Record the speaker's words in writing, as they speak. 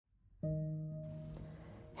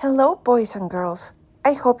Hello, boys and girls.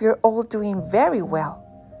 I hope you're all doing very well.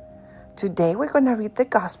 Today we're going to read the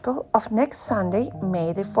Gospel of next Sunday,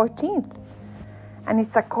 May the 14th, and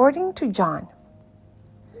it's according to John.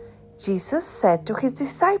 Jesus said to his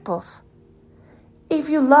disciples, "If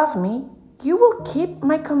you love me, you will keep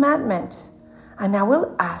my commandments, and I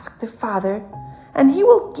will ask the Father, and he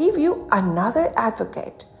will give you another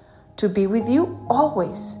advocate to be with you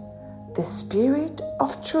always, the Spirit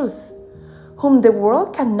of truth, whom the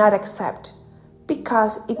world cannot accept,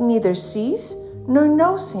 because it neither sees nor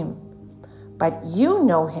knows him. But you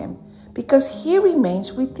know him, because he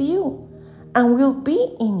remains with you and will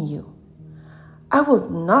be in you. I will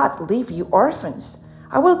not leave you orphans.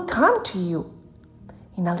 I will come to you.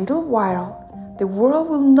 In a little while, the world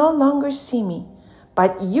will no longer see me,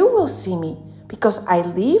 but you will see me, because I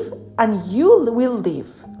live and you will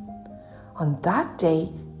live. On that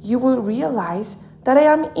day, you will realize that I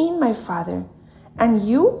am in my Father, and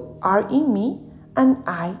you are in me, and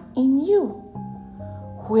I in you.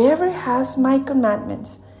 Whoever has my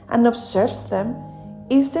commandments and observes them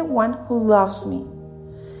is the one who loves me.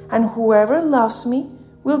 And whoever loves me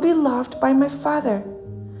will be loved by my Father,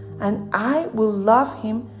 and I will love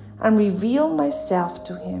him and reveal myself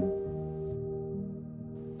to him."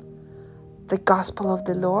 The Gospel of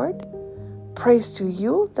the Lord. Praise to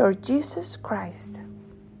you, Lord Jesus Christ.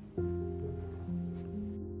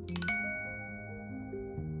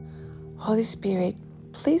 Holy Spirit,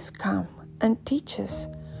 please come and teach us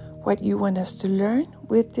what you want us to learn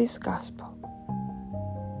with this gospel.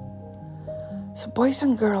 So, boys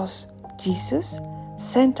and girls, Jesus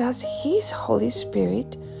sent us his Holy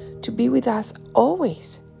Spirit to be with us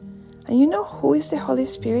always. And you know who is the Holy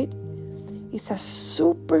Spirit? It's a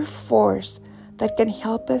super force that can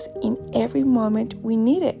help us in every moment we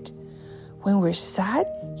need it. When we're sad,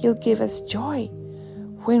 he'll give us joy.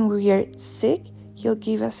 When we are sick, he'll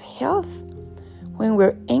give us health. When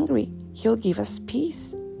we're angry, he'll give us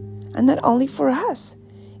peace. And not only for us.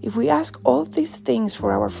 If we ask all these things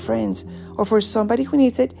for our friends or for somebody who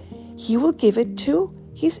needs it, he will give it too.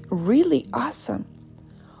 He's really awesome.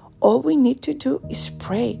 All we need to do is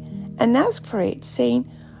pray and ask for it, saying,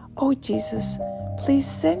 "Oh Jesus, please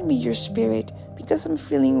send me your Spirit because I'm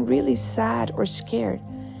feeling really sad or scared."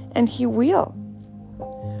 And he will.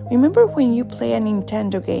 Remember when you play a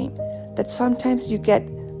Nintendo game that sometimes you get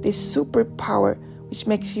this superpower which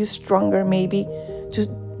makes you stronger, maybe to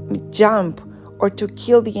jump or to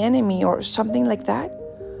kill the enemy or something like that?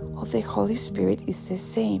 Well, the Holy Spirit is the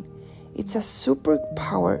same. It's a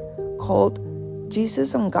superpower called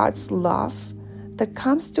Jesus and God's love that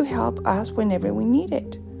comes to help us whenever we need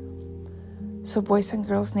it. So, boys and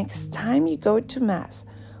girls, next time you go to Mass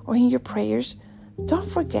or in your prayers, don't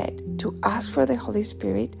forget to ask for the Holy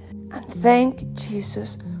Spirit and thank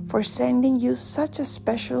Jesus for sending you such a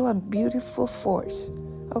special and beautiful force.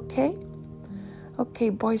 Okay? Okay,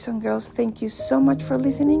 boys and girls, thank you so much for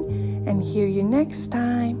listening, and hear you next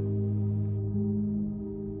time.